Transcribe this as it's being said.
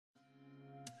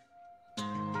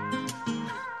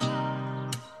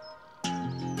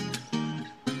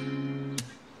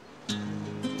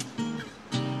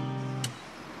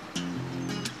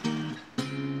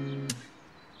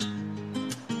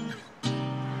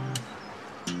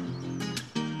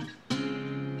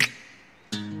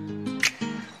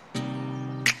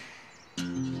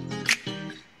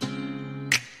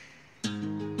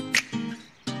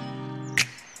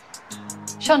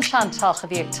Sean Shantalch a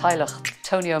bhí ag Tailach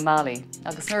Tony O'Malley,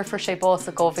 agus nuair for sé bás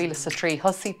a 2003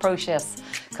 thosaí próiseas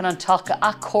chun an taca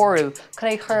a chorú chun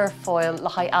é chur fáil le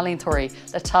haidh ealaíontóirí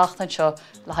le tachtain seo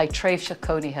le haidh tréimhse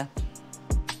cónaithe.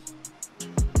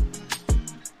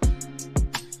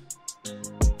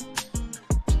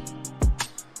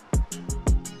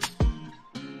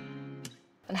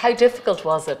 And how difficult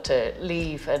was it to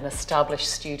leave an established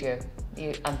studio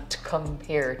and to come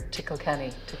here to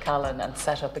Kilkenny, to Callan, and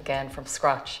set up again from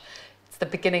scratch? It's the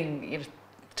beginning,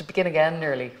 to begin again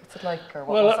nearly. What's it like? Or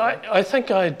what was it like? I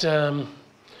think I'd,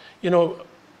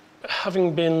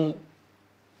 having been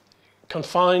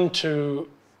confined to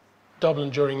Dublin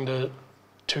during the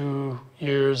 2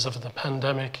 years of the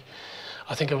pandemic,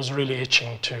 I think I was really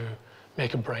itching to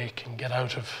make a break and get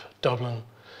out of Dublin.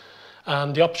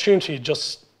 And the opportunity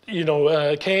just,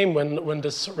 came when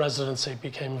this residency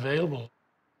became available.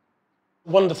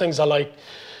 One of the things I like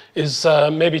is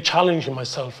maybe challenging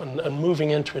myself and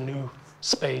moving into a new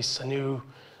space, a new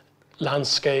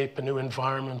landscape, a new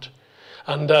environment.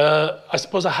 And I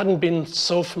suppose I hadn't been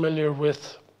so familiar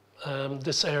with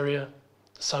this area,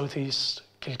 the southeast,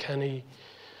 Kilkenny,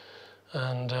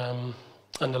 and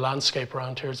the landscape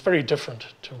around here. It's very different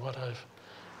to what I've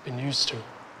been used to.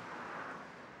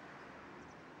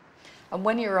 And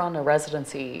when you're on a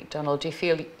residency, Donald, do you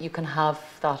feel you can have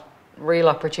that real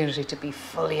opportunity to be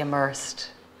fully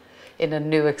immersed in a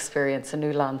new experience, a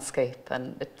new landscape,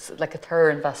 and it's like a thorough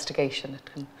investigation? It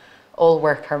can all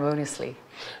work harmoniously.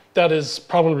 That is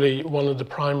probably one of the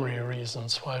primary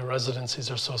reasons why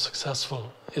residencies are so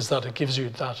successful, is that it gives you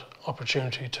that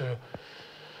opportunity to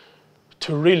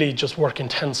really just work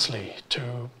intensely,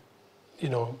 to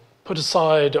put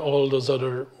aside all those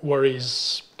other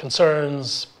worries,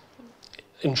 concerns,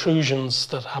 intrusions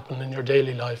that happen in your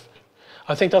daily life.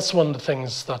 I think that's one of the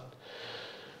things that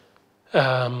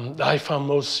I found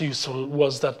most useful,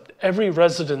 was that every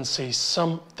residency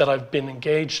that I've been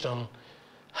engaged on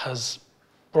has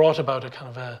brought about a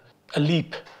kind of a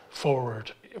leap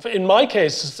forward. In my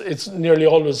case, it's nearly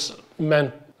always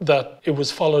meant that it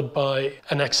was followed by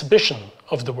an exhibition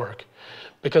of the work,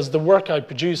 because the work I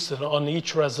produced on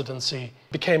each residency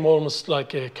became almost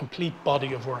like a complete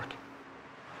body of work.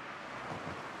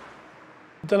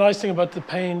 The nice thing about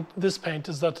this paint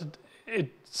is that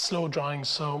it's slow drying,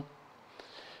 so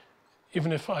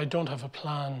even if I don't have a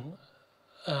plan,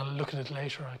 look at it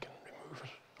later, I can remove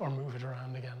it or move it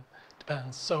around again.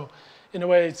 Depends. So in a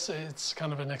way, it's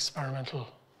kind of an experimental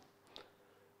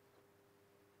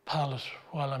palette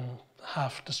while I'm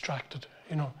half distracted.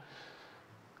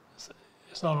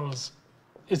 It's not always.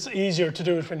 It's easier to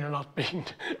do it when you're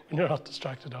not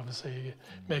distracted. Obviously, you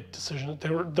make decisions.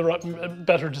 There are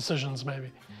better decisions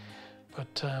maybe,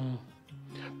 but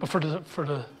for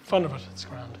the fun of it, it's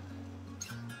grand.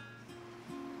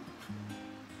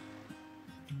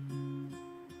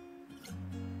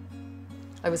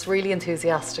 I was really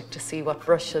enthusiastic to see what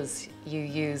brushes you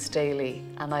use daily,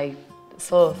 and I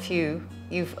saw a few.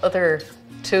 You've other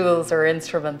tools or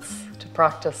instruments to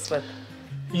practice with.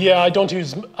 Yeah, I don't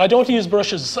use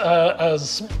brushes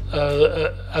as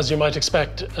you might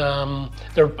expect.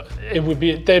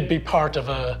 They'd be part of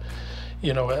a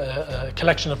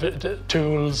collection of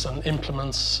tools and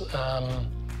implements,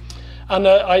 and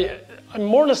I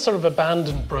more or less sort of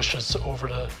abandoned brushes over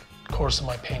the course of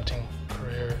my painting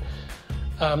career.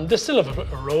 They still have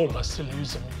a role. I still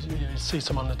use them. You see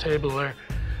some on the table there,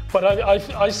 but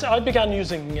I began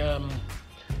using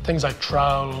things like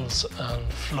trowels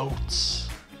and floats.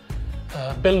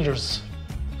 Builders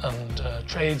and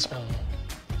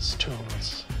tradesmen's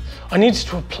tools. I needed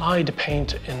to apply the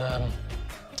paint in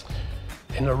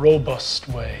a robust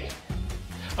way.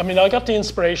 I mean, I got the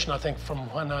inspiration, I think, from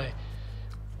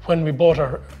when we bought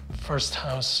our first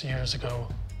house years ago,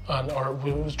 or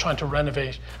we were trying to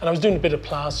renovate, and I was doing a bit of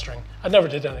plastering. I never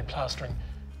did any plastering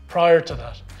prior to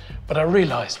that, but I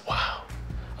realized, wow,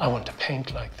 I want to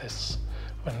paint like this.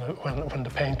 When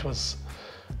the paint was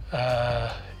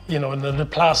and the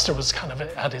plaster was kind of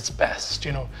at its best,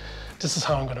 this is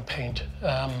how I'm going to paint.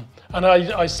 And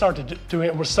I started doing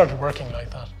it, we started working like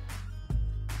that.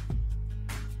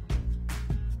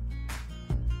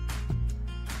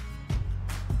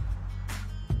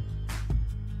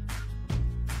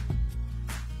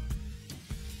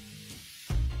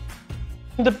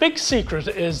 The big secret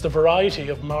is the variety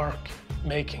of mark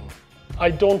making.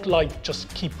 I don't like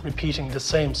just keep repeating the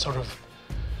same sort of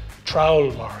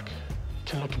trowel mark.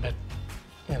 Can look a bit,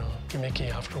 gimmicky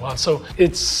after a while. So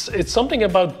it's something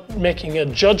about making a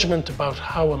judgment about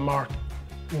how a mark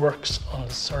works on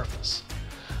the surface,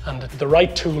 and the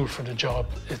right tool for the job.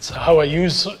 It's how I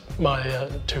use my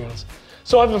tools.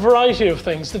 So I have a variety of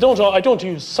things. I don't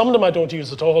use, some of them I don't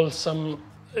use at all,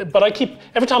 but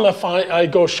every time I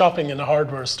go shopping in a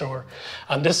hardware store,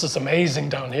 and this is amazing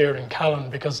down here in Callan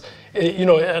because, you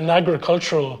know, an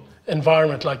agricultural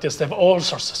environment like this, they have all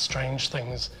sorts of strange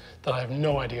things that I have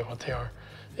no idea what they are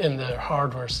in the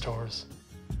hardware stores.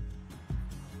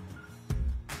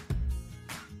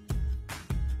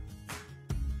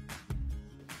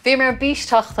 Bhí mar bís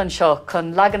tachtan seo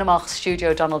chun leagan amach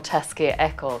studio Donald Teskey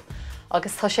Imeall,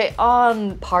 agus tá sé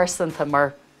an pársanta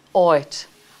mar áit,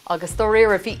 agus do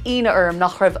réir bhí ina orm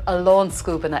nach raibh a lán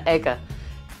scúbanna aige.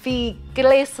 Bhí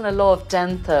gléasan a lámh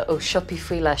denta ó siopí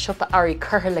faoile, siopa airí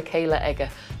curtha le chéile aige,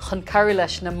 chun cairú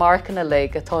leis na marcanna le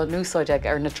atá núsáid ag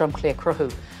ar na dromclí a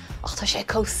cruthú. Ach tá sé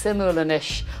có simúil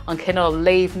inis an cinál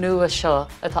léamh nua seo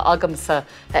atá agamsa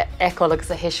Imeall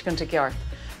agus a hiiscint a gceart.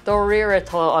 Do réir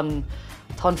atá an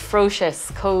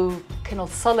phróisis có cinál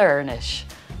solar inis,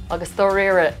 agus do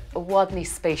réire a bhhad ní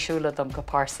spéisiúla dom go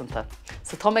pársanta.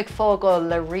 So tá ag fágáil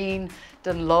le rion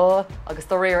den lá agus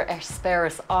do réir ar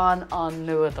spéras an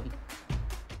nuadam.